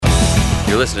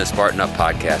You're listening to Spartan Up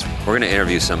Podcast. We're going to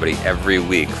interview somebody every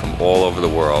week from all over the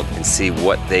world and see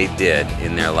what they did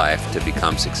in their life to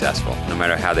become successful, no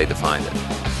matter how they defined it.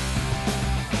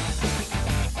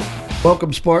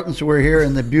 Welcome, Spartans. We're here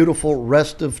in the beautiful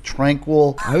rest of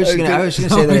tranquil. I was going to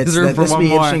say that this would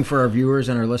be interesting for our viewers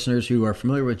and our listeners who are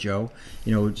familiar with Joe.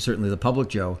 You know, certainly the public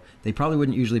Joe. They probably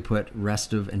wouldn't usually put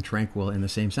restive and tranquil in the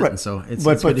same sentence. Right. So it's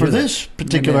but good to for hear this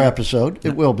particular episode,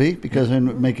 it will be, because I'll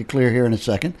make it clear here in a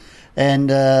second.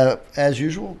 And as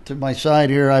usual, to my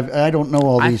side here, I don't know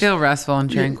all these. I feel restful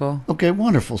and tranquil. Yeah, okay,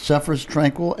 wonderful. Zephyr's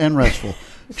tranquil and restful.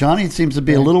 Johnny seems to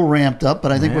be a little ramped up,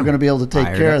 but I think we're going to be able to take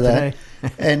care of that.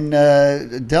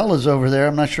 And Della's over there.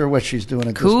 I'm not sure what she's doing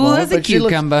at this moment. Cool as a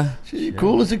cucumber. She's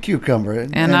cool as a cucumber.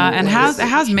 And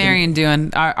how's Marion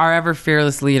doing? Our ever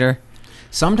fearless leader.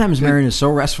 Sometimes Marion is so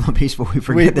restful and peaceful we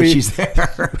forget that she's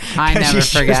there. I never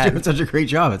forget. She's doing such a great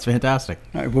job. It's fantastic.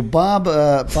 All right, well, Bob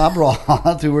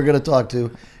Roth, who we're going to talk to,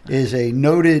 is a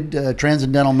noted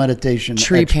transcendental meditation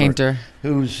tree expert painter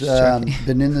who's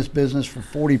been in this business for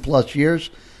 40 plus years.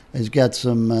 Has got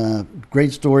some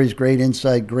great stories, great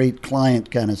insight, great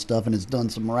client kind of stuff, and has done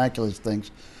some miraculous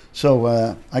things.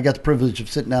 So I got the privilege of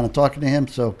sitting down and talking to him.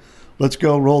 So let's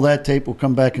go roll that tape. We'll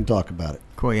come back and talk about it.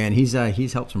 Cool, yeah, and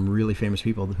he's helped some really famous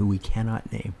people who we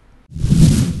cannot name.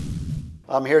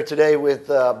 I'm here today with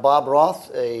Bob Roth,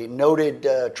 a noted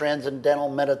transcendental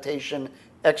meditation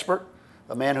expert,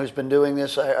 a man who's been doing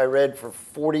this, I read, for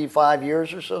 45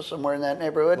 years or so, somewhere in that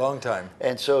neighborhood. Long time.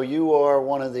 And so you are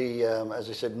one of the, as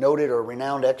I said, noted or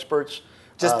renowned experts.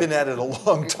 Just been at it a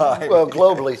long time. Well,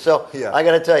 globally. So yeah. I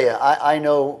got to tell you, I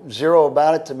know zero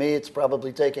about it. To me, it's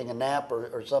probably taking a nap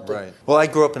or something. Right. Well, I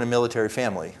grew up in a military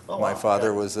family. Oh, My wow.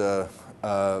 father was a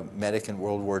medic in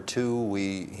World War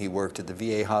II. He worked at the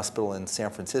VA hospital in San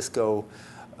Francisco,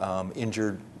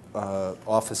 injured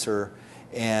officer.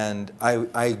 And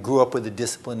I grew up with a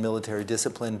discipline, military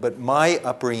discipline. But my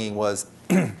upbringing was,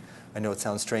 I know it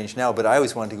sounds strange now, but I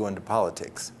always wanted to go into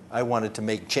politics. I wanted to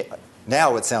make change.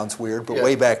 Now it sounds weird, but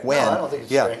way back when. No, I don't think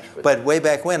it's strange. But way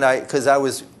back when, because I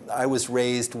was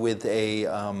raised with a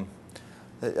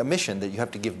mission that you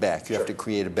have to give back. You have to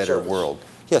create a better world.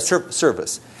 Yeah,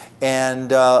 service.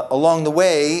 And along the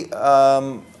way,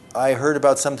 I heard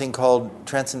about something called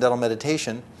transcendental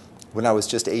meditation when I was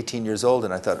just 18 years old,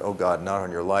 and I thought, oh God, not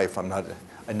on your life. I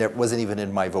wasn't even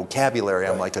in my vocabulary.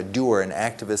 I'm like a doer, an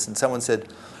activist. And someone said,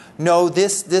 no,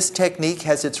 this technique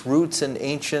has its roots in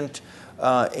ancient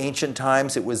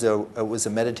times. It was a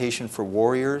meditation for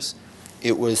warriors.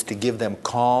 It was to give them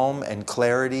calm and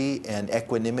clarity and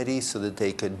equanimity so that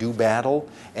they could do battle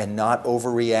and not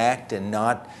overreact and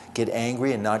not get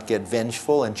angry and not get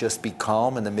vengeful and just be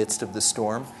calm in the midst of the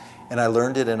storm. And I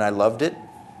learned it and I loved it.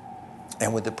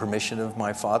 And with the permission of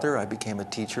my father, I became a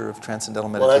teacher of transcendental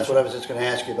meditation. Well, that's what I was just going to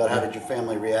ask you about. How did your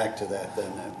family react to that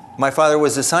then? My father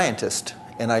was a scientist,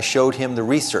 and I showed him the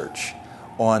research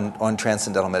on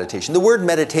transcendental meditation. The word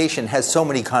meditation has so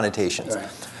many connotations. Right.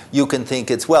 You can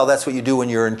think it's, well, that's what you do when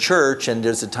you're in church and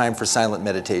there's a time for silent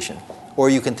meditation. Or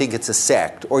you can think it's a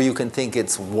sect. Or you can think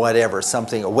it's whatever,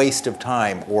 something, a waste of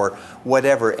time or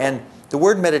whatever. And the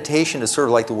word meditation is sort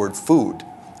of like the word food.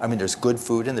 I mean, there's good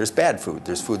food and there's bad food.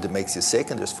 There's food that makes you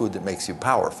sick and there's food that makes you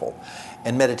powerful.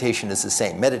 And meditation is the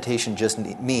same. Meditation just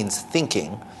means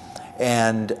thinking.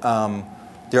 And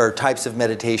there are types of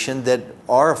meditation that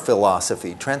are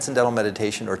philosophy. Transcendental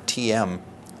meditation, or TM,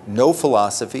 no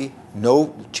philosophy,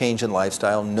 no change in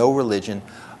lifestyle, no religion,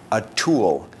 a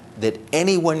tool that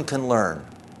anyone can learn.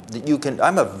 That you can.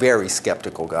 I'm a very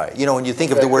skeptical guy. You know, when you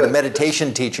think of the word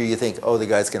meditation teacher, you think, oh, the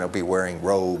guy's going to be wearing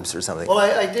robes or something. Well,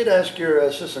 I did ask your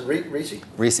assistant, Reese.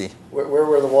 Reese. Where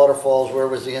were the waterfalls? Where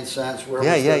was the incense? Where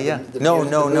was the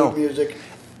No. music?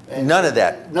 And None of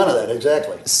that. None of that,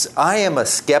 exactly. I am a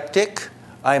skeptic.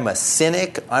 I'm a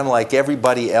cynic. I'm like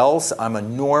everybody else. I'm a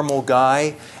normal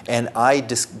guy. And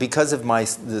because of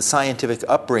the scientific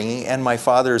upbringing and my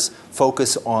father's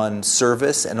focus on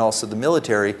service and also the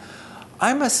military,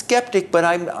 I'm a skeptic, but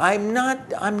I'm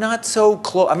not so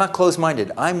close. I'm not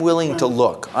closed-minded. I'm willing to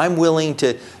look. I'm willing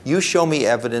to. You show me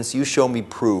evidence. You show me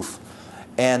proof.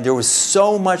 And there was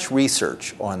so much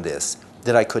research on this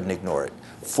that I couldn't ignore it.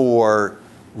 For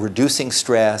reducing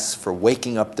stress, for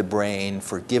waking up the brain,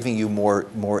 for giving you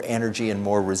more energy and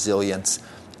more resilience.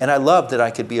 And I loved that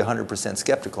I could be 100%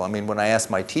 skeptical. I mean, when I asked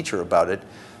my teacher about it,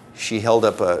 she held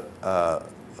up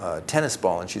a tennis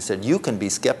ball and she said, you can be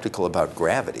skeptical about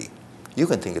gravity. You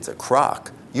can think it's a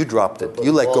crock. You dropped it.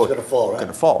 You let go. It's going to fall, right?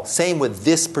 Going to fall. Same with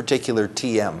this particular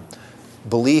TM.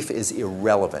 Belief is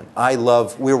irrelevant.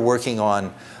 We're working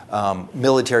on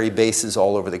military bases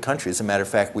all over the country. As a matter of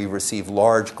fact, we receive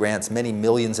large grants, many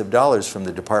millions of dollars from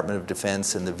the Department of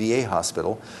Defense and the VA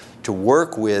hospital to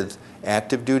work with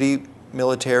active duty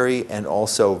military and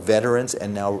also veterans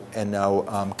and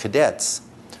now cadets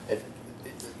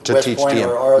to West teach Point TM.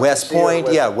 or ROTC West Point,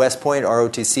 or yeah, West Point,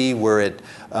 ROTC. We're at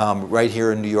right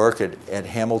here in New York at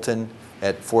Hamilton,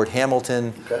 at Fort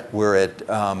Hamilton. Okay. We're at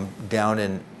down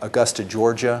in Augusta,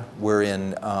 Georgia. We're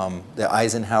in the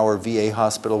Eisenhower VA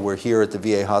hospital. We're here at the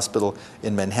VA hospital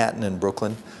in Manhattan and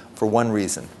Brooklyn for one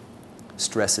reason: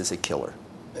 stress is a killer.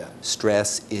 Yeah.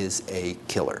 Stress is a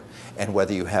killer. And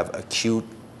whether you have acute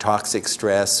toxic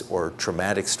stress or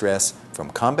traumatic stress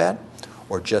from combat,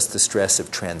 or just the stress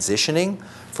of transitioning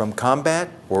from combat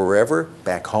or wherever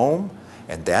back home,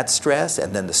 and that stress,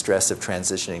 and then the stress of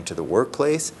transitioning to the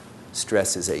workplace,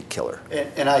 stress is a killer.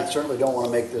 And I certainly don't want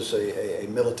to make this a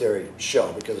military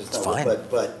show because it's not. Fine.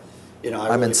 But you know,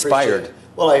 I'm really inspired.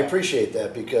 Well, I appreciate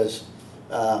that because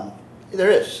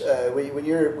there is when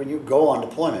you go on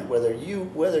deployment, whether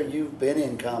you've been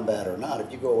in combat or not,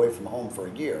 if you go away from home for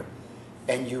a year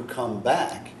and you come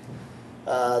back,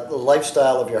 the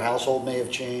lifestyle of your household may have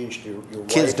changed. Your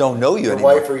Kids wife, don't know you your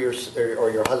anymore. wife or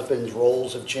your husband's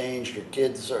roles have changed. Your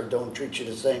kids don't treat you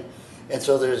the same, and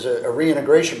so there's a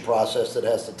reintegration process that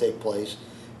has to take place,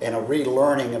 and a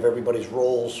relearning of everybody's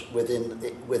roles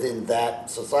within that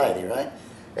society, right?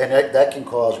 And that can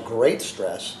cause great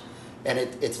stress, and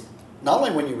it's not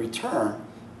only when you return,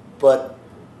 but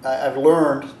I've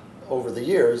learned over the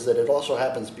years that it also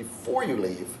happens before you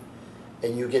leave.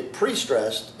 And you get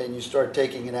pre-stressed and you start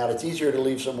taking it out. It's easier to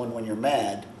leave someone when you're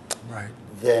mad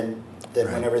than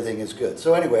when everything is good.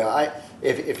 So anyway,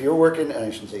 if you're working, and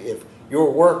I shouldn't say if, your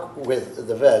work with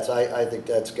the vets, I think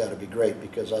that's got to be great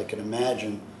because I can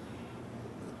imagine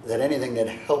that anything that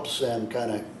helps them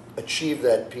kind of achieve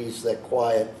that peace, that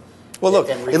quiet. Well, look,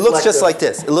 it looks just like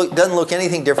this. It doesn't look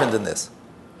anything different than this.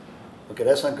 Okay,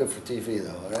 that's not good for TV,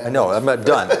 though. Right? I know, I'm not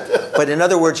done. But in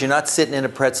other words, you're not sitting in a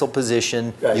pretzel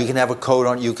position. Right. You can have a coat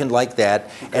on. You can like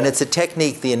that. Okay. And it's a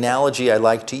technique, the analogy I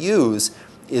like to use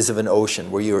is of an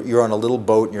ocean where you're on a little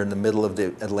boat and you're in the middle of the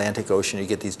Atlantic Ocean. You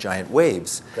get these giant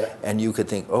waves. Okay. And you could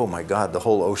think, oh, my God, the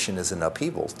whole ocean is in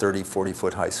upheaval, 30,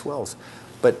 40-foot high swells.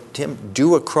 But, Tim,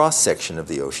 do a cross-section of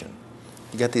the ocean.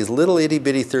 You got these little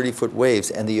itty-bitty 30-foot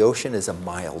waves, and the ocean is a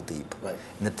mile deep. Right.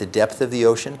 And at the depth of the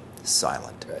ocean,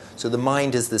 silent. Right. So the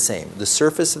mind is the same. The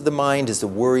surface of the mind is the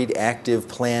worried, active,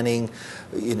 planning.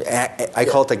 I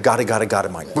call it the gotta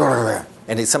mind. Yeah.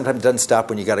 And it sometimes doesn't stop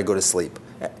when you got to go to sleep.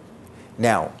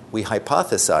 Now, we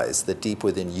hypothesize that deep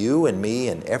within you and me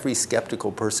and every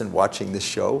skeptical person watching this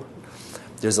show,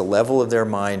 there's a level of their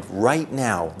mind right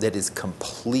now that is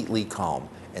completely calm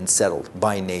and settled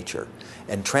by nature.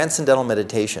 And transcendental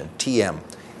meditation, TM,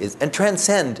 and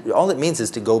transcend, all it means is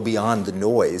to go beyond the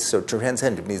noise. So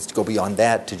transcend means to go beyond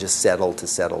that, to just settle,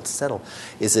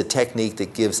 is a technique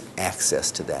that gives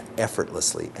access to that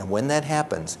effortlessly. And when that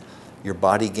happens, your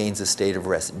body gains a state of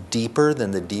rest deeper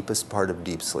than the deepest part of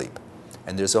deep sleep.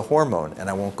 And there's a hormone, and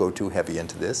I won't go too heavy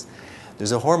into this.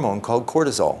 There's a hormone called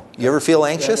cortisol. You ever feel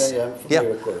anxious? Yeah, I'm familiar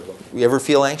with cortisol. You ever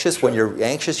feel anxious? Sure. When you're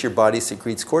anxious, your body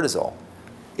secretes cortisol.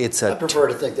 I prefer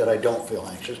to think that I don't feel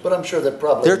anxious, but I'm sure that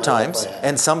probably there are times,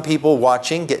 and some people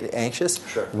watching get anxious.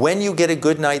 Sure. When you get a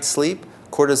good night's sleep,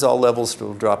 cortisol levels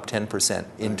will drop 10%.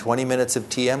 In 20 minutes of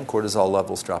TM, cortisol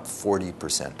levels drop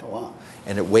 40%. Oh, wow.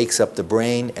 And it wakes up the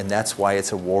brain, and that's why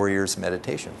it's a warrior's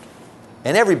meditation.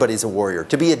 And everybody's a warrior.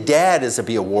 To be a dad is to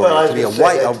be a warrior. Well, to be a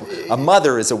wife, a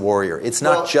mother is a warrior. It's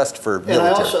not just for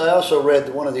military. And I also read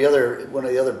that one of the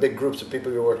other big groups of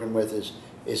people you're working with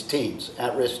is teens,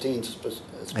 at-risk teens specifically.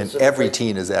 And every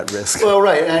teen is at risk. Well,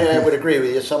 right, and I would agree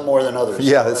with you. Some more than others.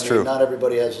 Yeah, that's true. Not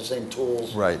everybody has the same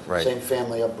tools, right. Same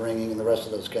family upbringing, and the rest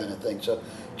of those kind of things. So,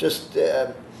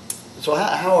 so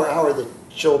how are the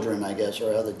children, I guess,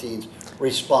 or how the teens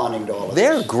responding to all of this?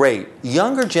 They're great.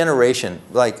 Younger generation,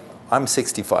 like I'm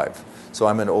 65, so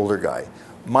I'm an older guy.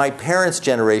 My parents'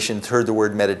 generation heard the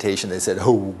word meditation. They said,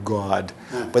 "Oh God!"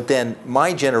 But then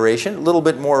my generation, a little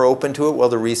bit more open to it. Well,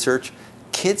 the research.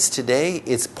 Kids today,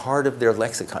 it's part of their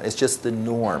lexicon. It's just the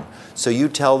norm. So you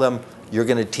tell them you're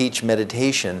going to teach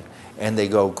meditation, and they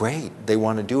go, great, they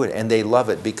want to do it, and they love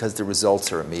it because the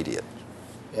results are immediate.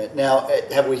 Now,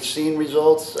 have we seen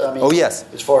results? I mean, oh, yes.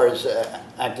 As far as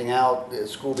acting out,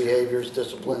 school behaviors,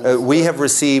 discipline? We have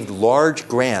received large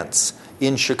grants.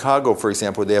 In Chicago, for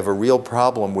example, they have a real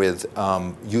problem with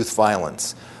youth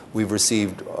violence. We've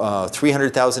received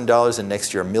 $300,000 and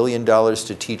next year $1 million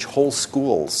to teach whole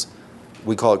schools.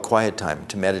 We call it quiet time,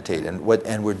 to meditate. And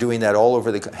we're doing that all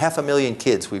over 500,000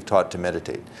 kids we've taught to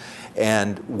meditate.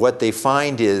 And what they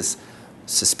find is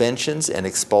suspensions and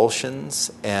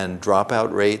expulsions and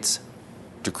dropout rates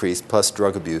decrease, plus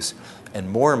drug abuse. And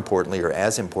more importantly, or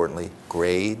as importantly,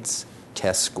 grades,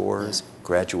 test scores,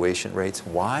 graduation rates.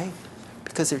 Why?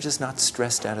 Because they're just not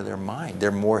stressed out of their mind.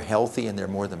 They're more healthy and they're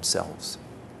more themselves.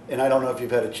 And I don't know if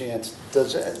you've had a chance.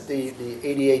 Does the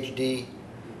ADHD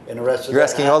and the rest of You're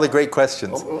asking all the great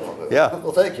questions. Yeah.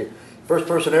 Well, thank you. First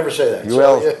person to ever say that. You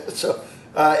will. So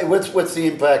what's the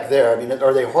impact there? I mean,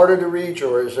 are they harder to reach,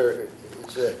 or is there?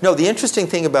 No, the interesting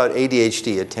thing about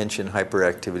ADHD, attention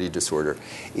hyperactivity disorder,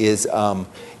 is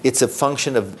it's a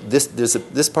function of this.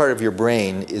 This part of your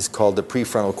brain is called the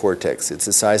prefrontal cortex. It's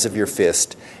the size of your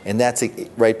fist, and that's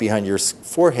right behind your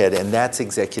forehead, and that's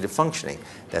executive functioning.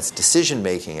 That's decision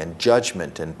making and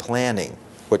judgment and planning,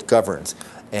 what governs,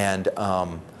 and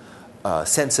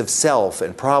sense of self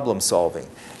and problem solving.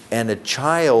 And a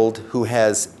child who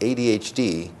has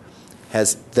ADHD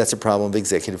that's a problem of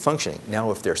executive functioning.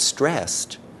 Now, if they're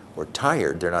stressed or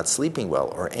tired, they're not sleeping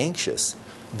well, or anxious,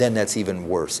 then that's even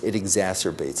worse. It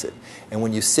exacerbates it. And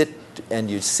when you sit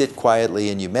quietly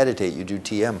and you meditate, you do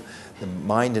TM, the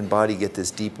mind and body get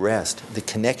this deep rest. The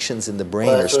connections in the brain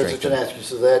are strengthened.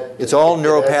 It's all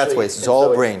neural pathways. It's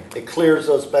all brain. It clears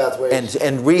those pathways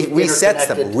and resets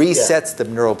them. Resets the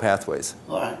neural pathways.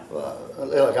 All right. Well,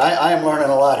 look, I am learning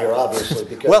a lot here, obviously,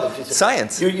 because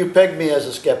science. You pegged me as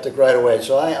a skeptic right away,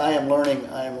 so I am learning.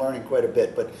 I am learning quite a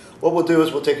bit. But what we'll do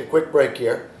is we'll take a quick break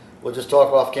here. We'll just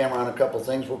talk off camera on a couple of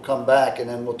things. We'll come back and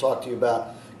then we'll talk to you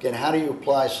about, again, how do you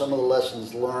apply some of the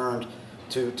lessons learned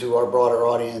to our broader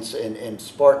audience and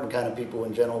Spartan kind of people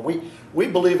in general. We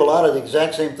believe a lot of the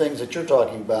exact same things that you're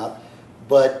talking about,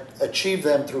 but achieve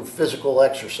them through physical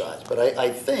exercise. But I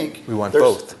think we want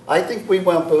both. I think we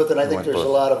want both, and I think there's a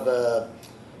lot of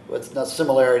what's not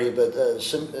similarity, but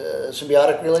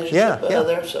symbiotic relationship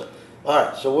there. So, all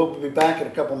right. So we'll be back in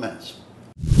a couple minutes.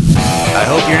 I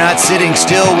hope you're not sitting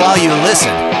still while you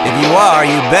listen. If you are,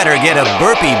 you better get a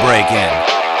burpee break in.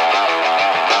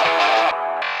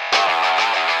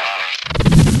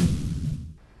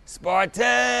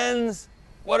 Spartans,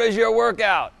 what is your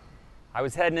workout? I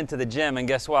was heading into the gym, and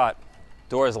guess what?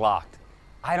 Door's locked.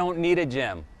 I don't need a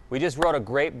gym. We just wrote a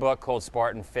great book called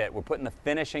Spartan Fit. We're putting the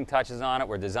finishing touches on it.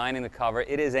 We're designing the cover.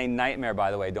 It is a nightmare,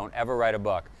 by the way. Don't ever write a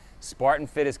book. Spartan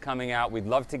Fit is coming out. We'd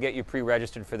love to get you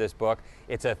pre-registered for this book.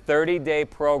 It's a 30-day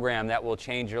program that will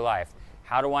change your life.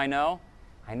 How do I know?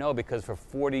 I know because for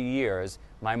 40 years,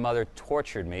 my mother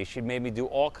tortured me. She made me do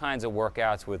all kinds of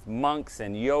workouts with monks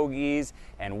and yogis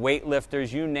and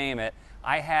weightlifters, you name it.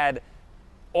 I had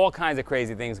all kinds of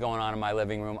crazy things going on in my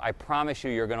living room. I promise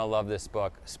you're going to love this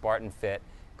book, Spartan Fit.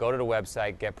 Go to the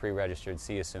website, get pre-registered.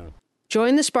 See you soon.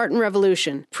 Join the Spartan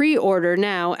Revolution. Pre-order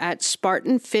now at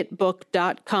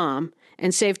SpartanFitBook.com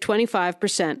and save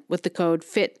 25% with the code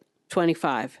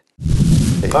FIT25.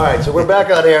 All right, so we're back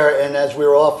on air, and as we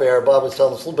were off air, Bob was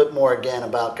telling us a little bit more again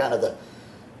about kind of the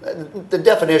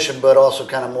definition, but also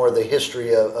kind of more the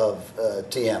history of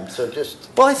TM. So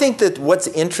Well, I think that what's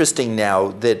interesting now,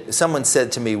 that someone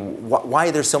said to me,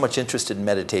 why there's so much interest in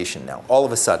meditation now, all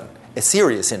of a sudden. A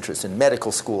serious interest in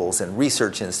medical schools and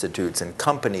research institutes and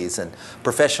companies and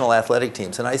professional athletic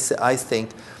teams. And I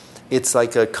think it's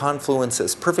like a confluence, a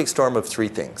perfect storm of three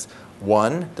things.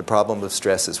 One, the problem of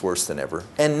stress is worse than ever.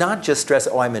 And not just stress,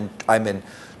 I'm in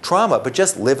trauma, but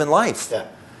just living life. Yeah.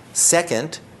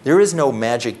 Second, there is no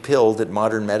magic pill that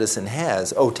modern medicine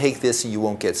has. Oh, take this and you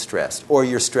won't get stressed. Or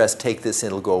you're stressed, take this and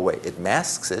it'll go away. It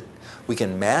masks it. We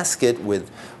can mask it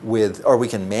or we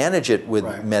can manage it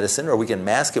with medicine, or we can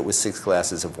mask it with 6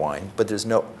 glasses of wine, but there's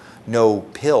no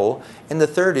pill. And the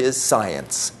third is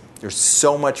science. There's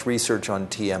so much research on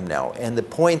TM now. And the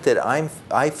point that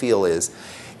I feel is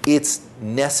it's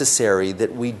necessary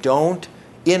that we don't,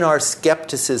 in our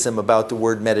skepticism about the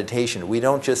word meditation, we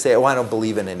don't just say, oh, I don't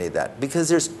believe in any of that, because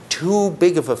there's too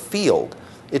big of a field.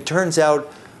 It turns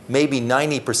out maybe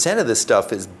 90% of this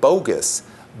stuff is bogus,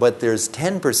 but there's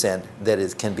 10%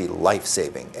 that can be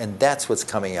life-saving, and that's what's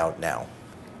coming out now.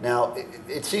 Now,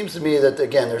 it seems to me that,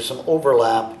 again, there's some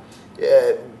overlap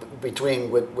between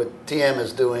what TM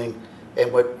is doing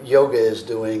and what yoga is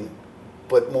doing,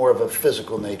 but more of a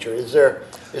physical nature. Is there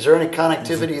any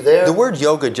connectivity there? The word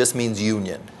yoga just means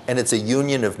union, and it's a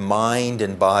union of mind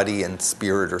and body and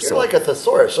spirit or You're soul. Like a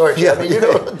thesaurus, aren't you? Yeah. I mean, you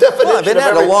know the definition. Well, I've been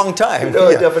at it a long time. You know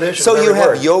the definition. So you have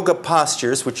word. yoga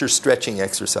postures, which are stretching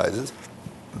exercises.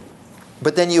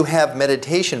 But then you have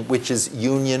meditation, which is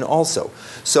union also.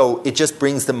 So it just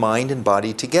brings the mind and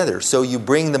body together. So you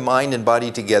bring the mind and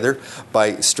body together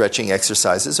by stretching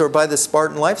exercises or by the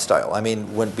Spartan lifestyle. I mean,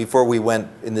 before we went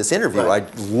in this interview, I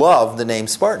love the name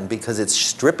Spartan because it's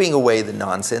stripping away the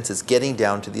nonsense. It's getting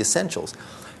down to the essentials.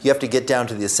 You have to get down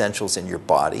to the essentials in your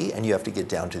body, and you have to get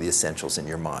down to the essentials in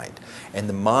your mind. And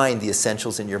the mind, the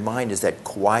essentials in your mind, is that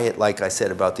quiet, like I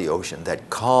said about the ocean, that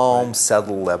calm,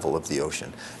 subtle level of the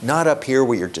ocean. Not up here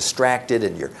where you're distracted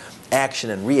and you're action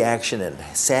and reaction and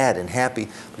sad and happy,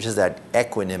 which is that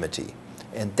equanimity.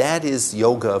 And that is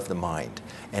yoga of the mind.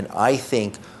 And I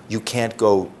think you can't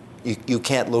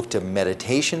look to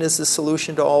meditation as the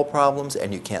solution to all problems,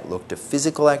 and you can't look to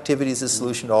physical activities as the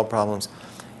solution to all problems.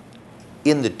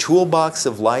 In the toolbox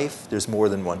of life, there's more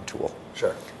than one tool.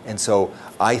 Sure. And so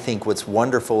I think what's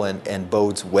wonderful and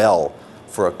bodes well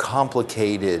for a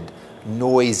complicated,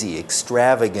 noisy,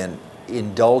 extravagant,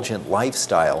 indulgent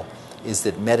lifestyle is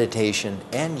that meditation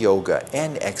and yoga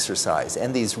and exercise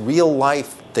and these real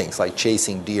life things like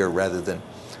chasing deer rather than,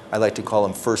 I like to call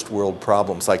them first world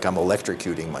problems, like I'm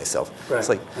electrocuting myself. Right. It's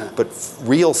like, but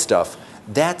real stuff,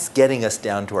 that's getting us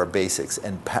down to our basics.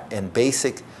 And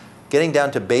getting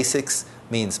down to basics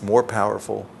means more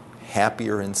powerful,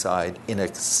 happier inside in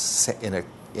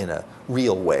a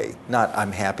real way. Not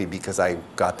I'm happy because I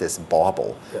got this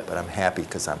bauble, but I'm happy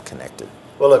because I'm connected.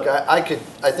 Well, look, I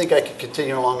think I could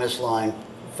continue along this line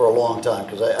for a long time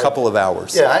because a couple of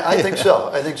hours. Yeah, I think so.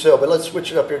 I think so. But let's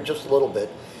switch it up here just a little bit.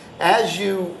 As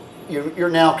you're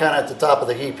now kind of at the top of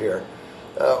the heap here,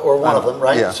 or one of them,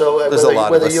 right? Yeah. So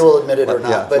whether you'll admit it or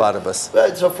not, yeah, a lot of us.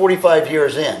 So 45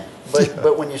 years in,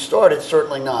 but when you started,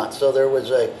 certainly not. So there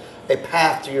was a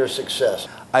path to your success.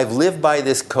 I've lived by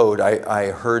this code.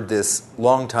 I heard this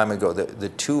long time ago. The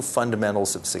two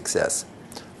fundamentals of success.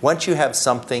 Once you have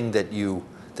something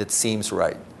that seems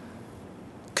right,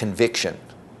 conviction,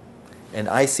 and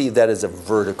I see that as a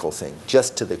vertical thing,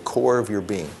 just to the core of your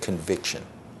being, conviction,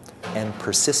 and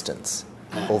persistence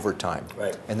over time.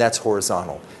 Right. And that's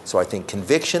horizontal. So I think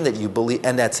conviction that you believe,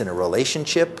 and that's in a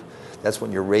relationship, that's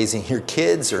when you're raising your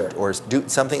kids or do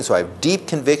something. So I have deep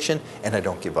conviction and I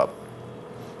don't give up.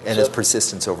 And it's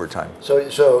persistence over time.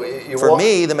 For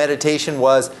me, the meditation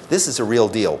was, this is a real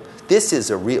deal. This is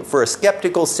for a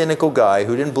skeptical, cynical guy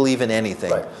who didn't believe in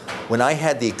anything. Right. When I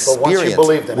had the experience, but once you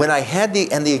believed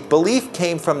in and the belief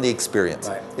came from the experience.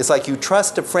 Right. It's like you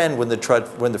trust a friend when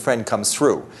the friend comes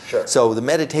through. Sure. So the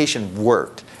meditation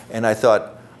worked, and I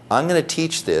thought, I'm going to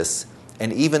teach this.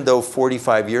 And even though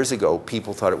 45 years ago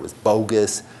people thought it was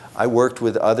bogus, I worked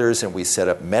with others and we set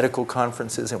up medical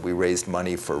conferences and we raised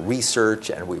money for research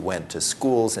and we went to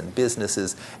schools and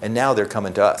businesses, and now they're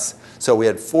coming to us. So we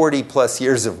had 40 plus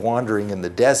years of wandering in the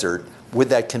desert with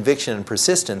that conviction and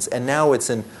persistence, and now it's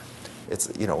in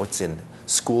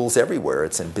schools everywhere,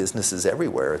 it's in businesses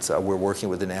everywhere. We're working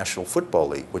with the National Football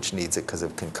League, which needs it because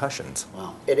of concussions.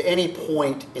 Wow. At any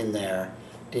point in there,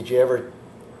 did you ever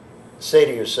say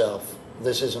to yourself,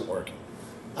 this isn't working,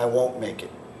 I won't make it,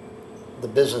 the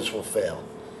business will fail?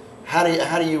 How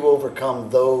do you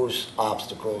overcome those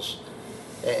obstacles?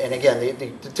 And again,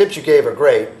 the tips you gave are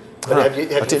great, but have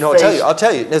you I'll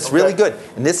tell you, it's really good.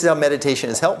 And this is how meditation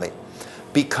has helped me.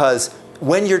 Because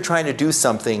when you're trying to do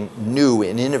something new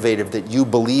and innovative that you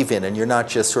believe in and you're not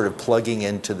just sort of plugging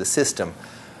into the system,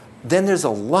 then there's a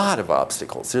lot of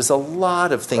obstacles. There's a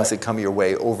lot of things that come your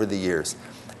way over the years.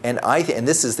 And and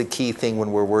this is the key thing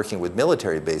when we're working with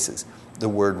military bases, the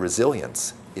word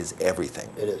resilience is everything.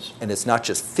 It is. And it's not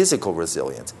just physical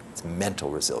resilience, it's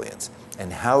mental resilience.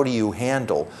 And how do you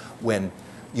handle when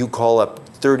you call up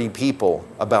 30 people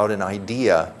about an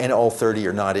idea and all 30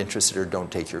 are not interested or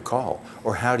don't take your call?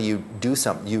 Or how do you do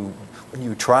something? When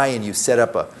you try and you set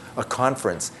up a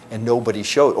conference and nobody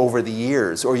showed over the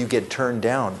years, or you get turned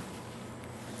down.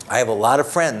 I have a lot of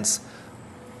friends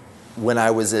when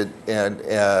I was a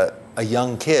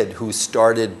young kid who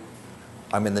started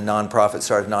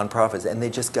nonprofits, and they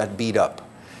just got beat up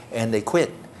and they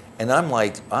quit. And I'm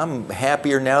like, I'm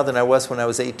happier now than I was when I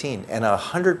was 18, and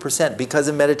 100% because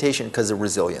of meditation, because of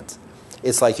resilience.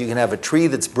 It's like you can have a tree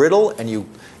that's brittle, and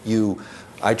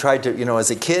I tried to, as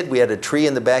a kid, we had a tree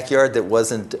in the backyard that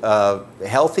wasn't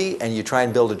healthy, and you try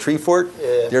and build a tree fort,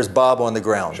 there's Bob on the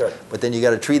ground. Sure. But then you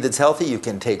got a tree that's healthy, you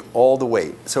can take all the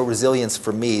weight. So resilience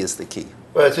for me is the key.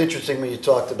 Well, it's interesting when you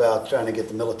talked about trying to get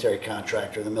the military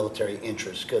contractor, the military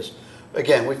interest, because,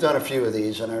 again, we've done a few of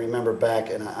these, and I remember back,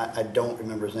 and I don't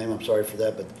remember his name, I'm sorry for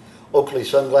that, but Oakley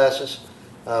Sunglasses,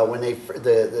 when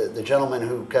the gentleman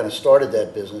who kind of started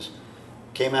that business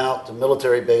came out to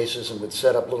military bases and would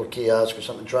set up little kiosks or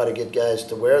something, try to get guys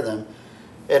to wear them.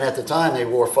 And at the time, they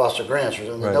wore Foster Grants,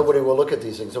 and nobody will look at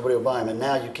these things, nobody will buy them. And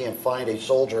now you can't find a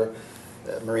soldier,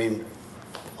 Marine,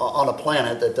 on a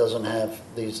planet that doesn't have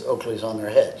these Oakleys on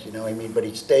their heads, you know what I mean? But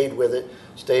he stayed with it,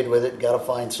 got to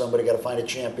find somebody, got to find a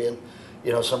champion,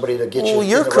 somebody to get you. Well,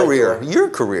 your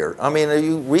career. I mean,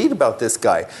 you read about this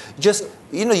guy. Just,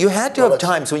 you had to have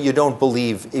times when you don't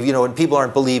believe, when people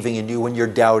aren't believing in you, when you're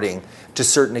doubting to a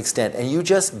certain extent, and you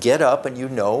just get up and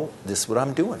this is what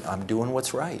I'm doing. I'm doing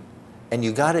what's right. And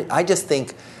you got it. I just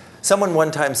think, someone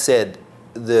one time said,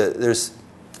 there's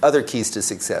other keys to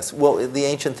success. Well, the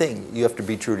ancient thing, you have to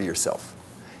be true to yourself.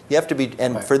 You have to be,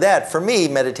 and right. For me,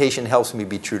 meditation helps me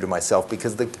be true to myself,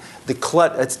 because the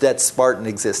clutter, it's that Spartan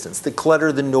existence. The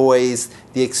clutter, the noise,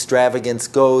 the extravagance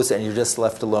goes, and you're just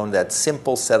left alone, that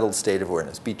simple, settled state of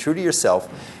awareness. Be true to yourself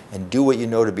and do what you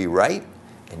know to be right,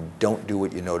 and don't do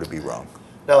what you know to be wrong.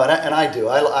 No, and I do.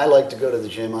 I like to go to the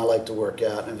gym. I like to work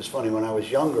out. And it was funny, when I was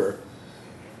younger,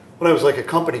 when I was like a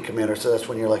company commander, so that's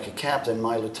when you're like a captain,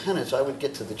 my lieutenants, I would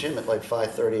get to the gym at like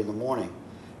 5:30 in the morning.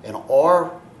 And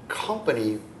our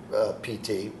company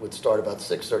PT would start about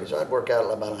 6:30, so I'd work out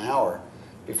about an hour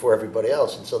before everybody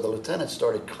else. And so the lieutenants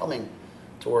started coming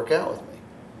to work out with me.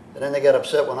 And then they got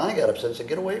upset when I got upset and said,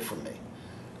 get away from me.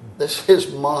 This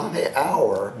is my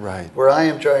hour where I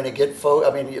am trying to get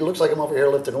focused. I mean, it looks like I'm over here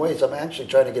lifting weights. I'm actually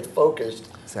trying to get focused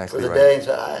for the day. And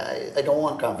say, I don't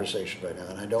want conversation right now.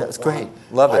 And I don't That's great.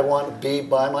 Love it. I want to be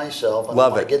by myself. I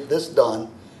want to get this done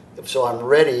so I'm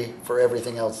ready for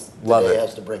everything else the day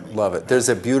has to bring me. Love it. There's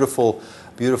a beautiful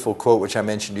quote, which I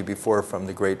mentioned to you before, from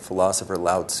the great philosopher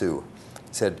Lao Tzu.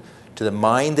 He said, to the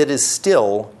mind that is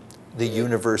still, the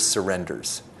universe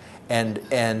surrenders. And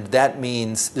that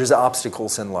means there's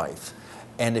obstacles in life.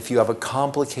 And if you have a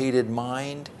complicated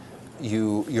mind,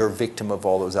 you're a victim of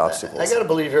all those obstacles. I got to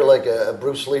believe you're like a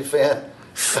Bruce Lee fan.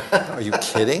 Are you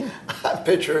kidding? I'm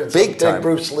picturing some big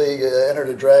Bruce Lee Enter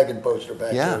the Dragon poster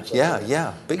back there.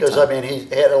 Yeah. Because I mean, he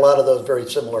had a lot of those very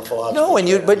similar philosophies.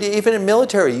 No, but even in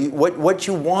military, what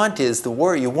you want is the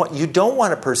warrior. You don't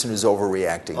want a person who's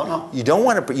overreacting. Oh, no.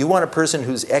 You want a person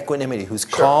who's equanimity, who's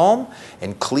calm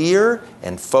and clear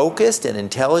and focused and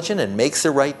intelligent and makes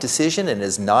the right decision and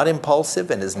is not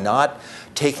impulsive and is not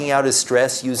taking out his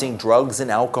stress using drugs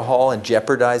and alcohol and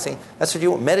jeopardizing. That's what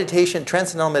you want. Meditation,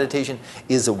 transcendental meditation,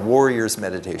 is a warrior's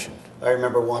meditation. I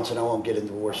remember once, and I won't get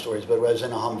into war stories, but I was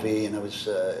in a Humvee, and I was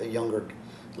a younger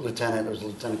lieutenant. There was a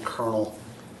lieutenant colonel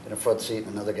in a front seat,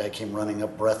 and another guy came running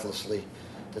up breathlessly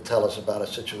to tell us about a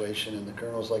situation, and the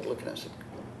colonel was like looking at us, said,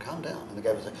 calm down. And the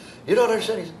guy was like, you don't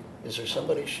understand. He said, is there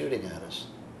somebody shooting at us?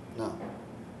 No.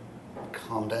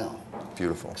 Calm down.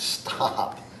 Beautiful.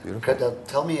 Stop. Beautiful.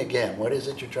 Tell me again, what is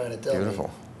it you're trying to tell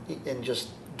me? And just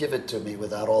give it to me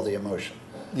without all the emotion.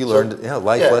 You learned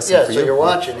life lesson for you. So you're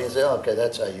watching, and you say, okay,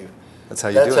 that's how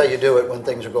you do it when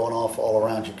things are going off all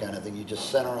around you, kind of thing. You just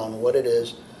center on what it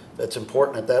is that's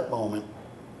important at that moment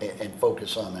and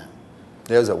focus on that.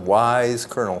 There's a wise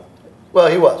colonel. Well,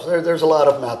 he was. There's a lot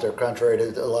of them out there, contrary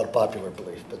to a lot of popular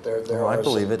belief, but there are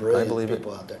some brilliant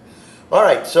people out there. All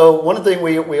right, so one thing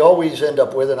we always end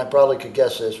up with, and I probably could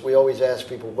guess this, we always ask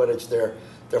people what is their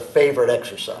favorite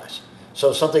exercise.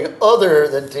 So something other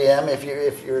than TM,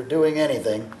 if you're doing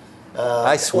anything.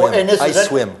 I swim.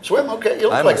 Swim. Swim, okay. You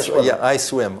look like a swimmer. Yeah, I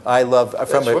swim. I love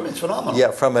swimming's phenomenal.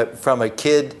 Yeah, from a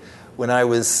kid when I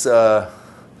was on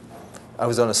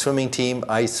a swimming team.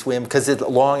 I swim because it's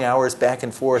long hours back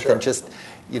and forth, and just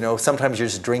sometimes you're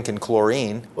just drinking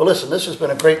chlorine. Well, listen, this has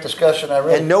been a great discussion. I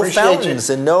really no appreciate fountains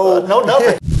you. And no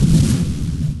nothing.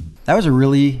 That was a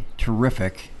really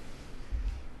terrific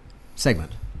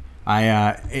segment.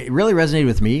 It really resonated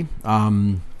with me.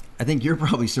 I think you're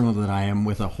probably similar than I am,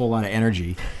 with a whole lot of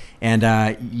energy.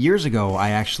 And years ago, I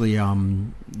actually, a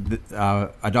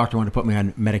doctor wanted to put me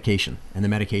on medication, and the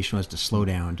medication was to slow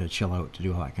down, to chill out, to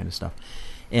do all that kind of stuff.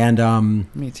 And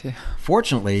me too.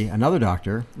 Fortunately, another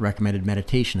doctor recommended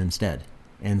meditation instead,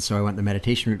 and so I went the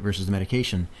meditation route versus the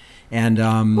medication. And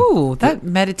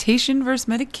meditation versus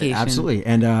medication. Absolutely,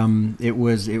 and it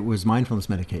was mindfulness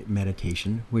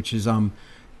meditation, which is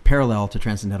parallel to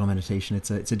transcendental meditation. It's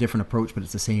a different approach, but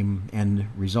it's the same end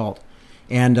result.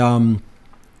 And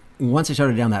once I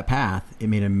started down that path, it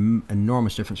made an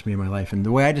enormous difference for me in my life. And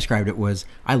the way I described it was,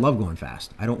 I love going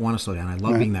fast. I don't want to slow down. I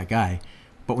love being that guy.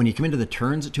 But when you come into the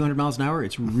turns at 200 miles an hour,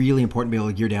 it's really important to be able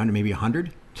to gear down to maybe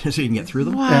 100 so you can get through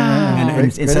them. Wow.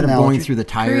 And instead of going through the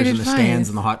tires and the stands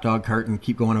and the hot dog cart and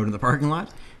keep going out in the parking lot,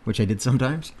 which I did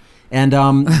sometimes. And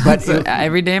but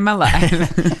every day of my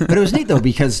life. But it was neat though,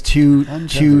 because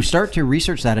to start to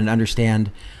research that and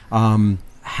understand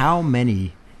how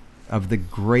many of the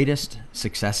greatest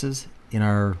successes in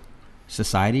our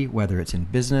society, whether it's in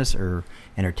business or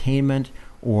entertainment,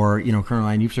 or Colonel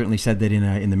Ryan, you've certainly said that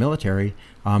in the military,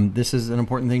 this is an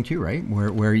important thing too, right?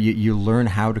 Where you learn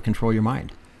how to control your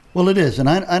mind. Well, it is, and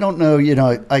I don't know.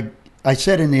 I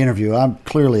said in the interview, I'm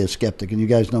clearly a skeptic, and you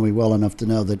guys know me well enough to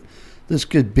know that This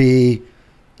could be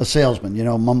a salesman,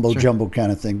 mumbo jumbo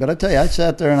kind of thing. But I tell you, I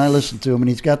sat there and I listened to him, and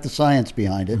he's got the science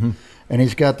behind it, and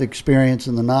he's got the experience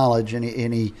and the knowledge, and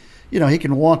he he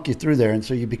can walk you through there, and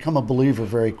so you become a believer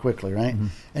very quickly, right?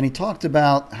 And he talked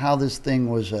about how this thing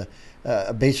was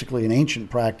basically an ancient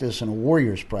practice and a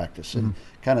warrior's practice, and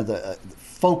kind of the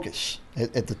focus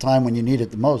at the time when you need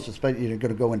it the most, especially you're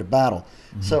going to go into battle.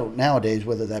 So nowadays,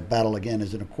 whether that battle again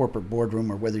is in a corporate boardroom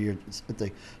or whether you're at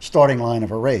the starting line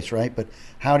of a race, right? But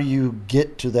how do you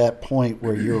get to that point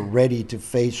where you're ready to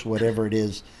face whatever it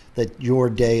is that your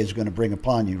day is going to bring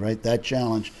upon you, right? That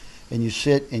challenge. And you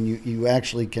sit and you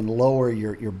actually can lower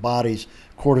your body's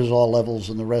cortisol levels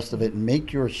and the rest of it, and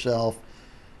make yourself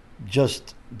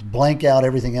just blank out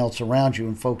everything else around you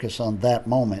and focus on that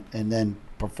moment and then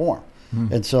perform.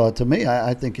 And so to me,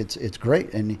 I think it's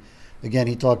great. And again,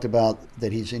 he talked about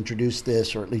that he's introduced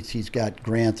this, or at least he's got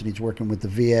grants, and he's working with the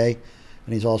VA,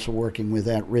 and he's also working with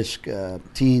at-risk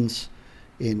teens,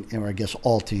 or I guess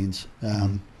all teens,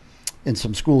 in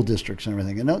some school districts and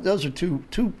everything. And those are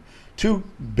two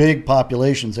big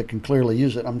populations that can clearly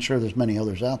use it. I'm sure there's many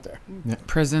others out there.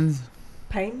 Prisons.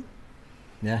 Pain.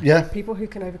 Yeah. People who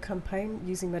can overcome pain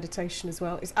using meditation as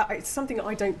well. It's something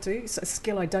I don't do. It's a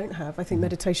skill I don't have. I think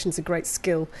meditation's a great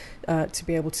skill to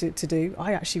be able to do.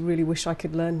 I actually really wish I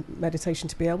could learn meditation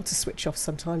to be able to switch off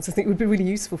sometimes. I think it would be really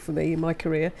useful for me in my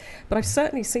career. But I've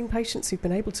certainly seen patients who've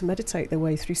been able to meditate their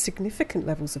way through significant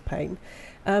levels of pain.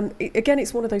 Again,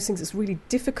 it's one of those things that's really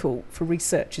difficult for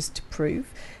researchers to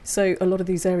prove. So a lot of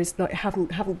these areas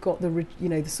haven't got the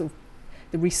sort of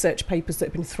the research papers that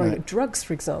have been thrown at drugs,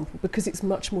 for example, because it's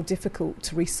much more difficult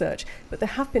to research. But there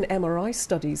have been MRI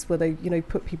studies where they,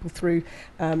 put people through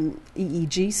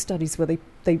EEG studies where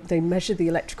they measure the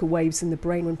electrical waves in the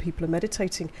brain when people are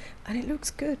meditating, and it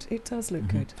looks good. It does look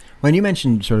good. When you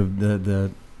mentioned sort of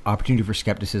the opportunity for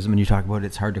skepticism, and you talk about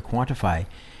it's hard to quantify,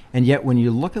 and yet when you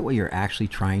look at what you're actually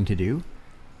trying to do,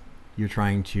 you're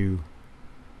trying to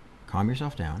calm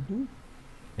yourself down,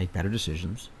 make better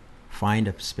decisions, find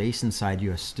a space inside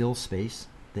you, a still space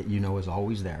that is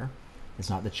always there. It's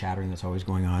not the chattering that's always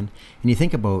going on. And you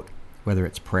think about whether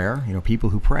it's prayer, people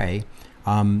who pray,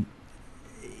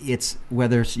 it's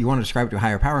whether you want to describe it to a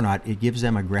higher power or not, it gives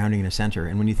them a grounding and a center.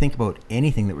 And when you think about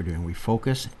anything that we're doing, we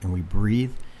focus and we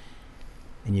breathe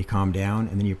and you calm down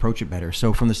and then you approach it better.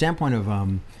 So from the standpoint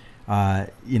of,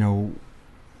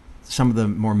 some of the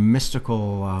more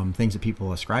mystical things that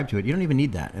people ascribe to it, you don't even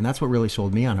need that. And that's what really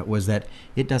sold me on it, was that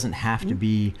it doesn't have to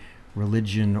be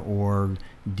religion or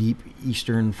deep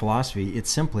Eastern philosophy. It's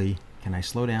simply, can I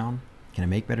slow down? Can I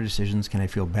make better decisions? Can I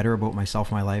feel better about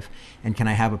myself, my life? And can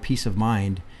I have a peace of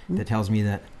mind that tells me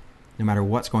that no matter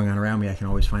what's going on around me, I can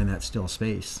always find that still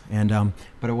space. And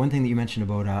but one thing that you mentioned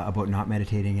about not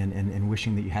meditating and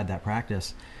wishing that you had that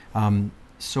practice,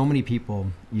 so many people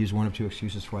use one of two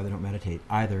excuses for why they don't meditate.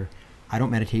 Either I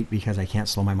don't meditate because I can't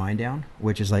slow my mind down,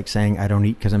 which is like saying I don't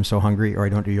eat because I'm so hungry, or I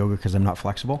don't do yoga because I'm not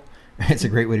flexible. It's a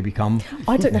great way to become.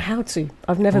 I don't know how to.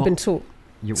 I've never been taught.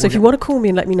 So if you want to call me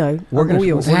and let me know, I'm all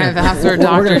yours. We're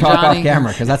going to talk off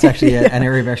camera, because that's actually an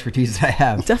area of expertise that I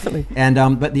have. Definitely.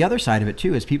 And but the other side of it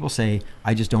too is people say,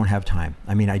 I just don't have time.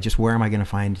 I mean, where am I going to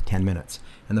find 10 minutes?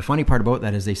 And the funny part about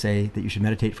that is they say that you should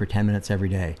meditate for 10 minutes every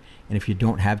day. And if you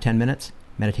don't have 10 minutes,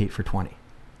 meditate for 20.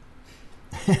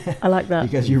 I like that.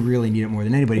 Because you really need it more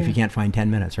than anybody if you can't find 10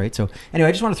 minutes, right? So anyway,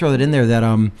 I just want to throw that in there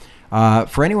that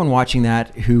for anyone watching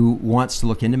that who wants to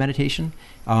look into meditation,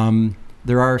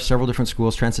 there are several different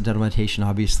schools. Transcendental meditation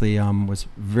obviously was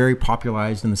very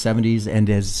popularized in the 70s and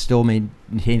has still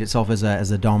maintained itself as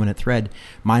a dominant thread.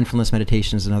 Mindfulness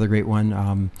meditation is another great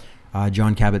one.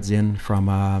 John Kabat-Zinn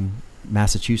from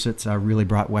Massachusetts really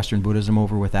brought Western Buddhism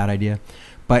over with that idea.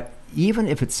 But even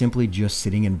if it's simply just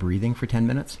sitting and breathing for 10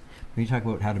 minutes, when you talk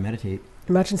about how to meditate,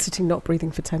 imagine sitting not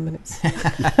breathing for 10 minutes.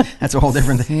 That's a whole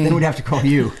different thing. Then we'd have to call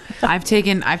you. I've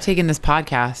taken this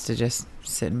podcast to just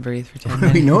sit and breathe for 10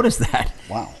 minutes. We noticed that.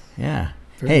 Wow. Yeah.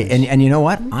 Hey, and you know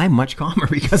what? I'm much calmer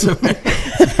because of it.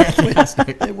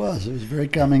 It was a very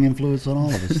calming influence on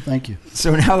all of us. Thank you.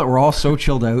 So now that we're all so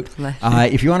chilled out,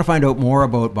 if you want to find out more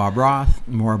about Bob Roth,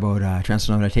 more about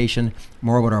Transcendental Meditation,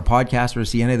 more about our podcast, or to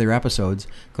see any of their episodes,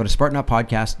 go to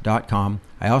SpartanUpPodcast.com.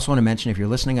 I also want to mention, if you're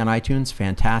listening on iTunes,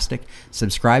 fantastic.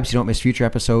 Subscribe so you don't miss future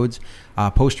episodes.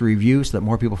 Post a review so that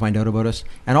more people find out about us.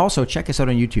 And also check us out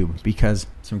on YouTube, because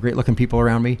some great-looking people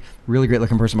around me, really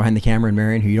great-looking person behind the camera, and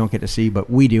Marion, who you don't get to see, but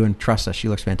we do, and trust us, she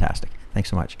looks fantastic. Thanks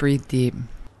so much. Breathe deep.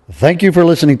 Thank you for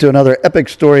listening to another epic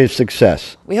story of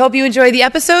success. We hope you enjoyed the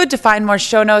episode. To find more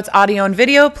show notes, audio, and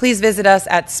video, please visit us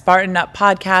at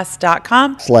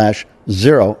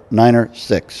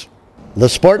SpartanUpPodcast.com/096. The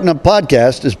Spartan Up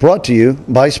Podcast is brought to you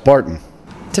by Spartan.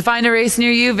 To find a race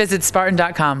near you, visit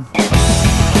Spartan.com.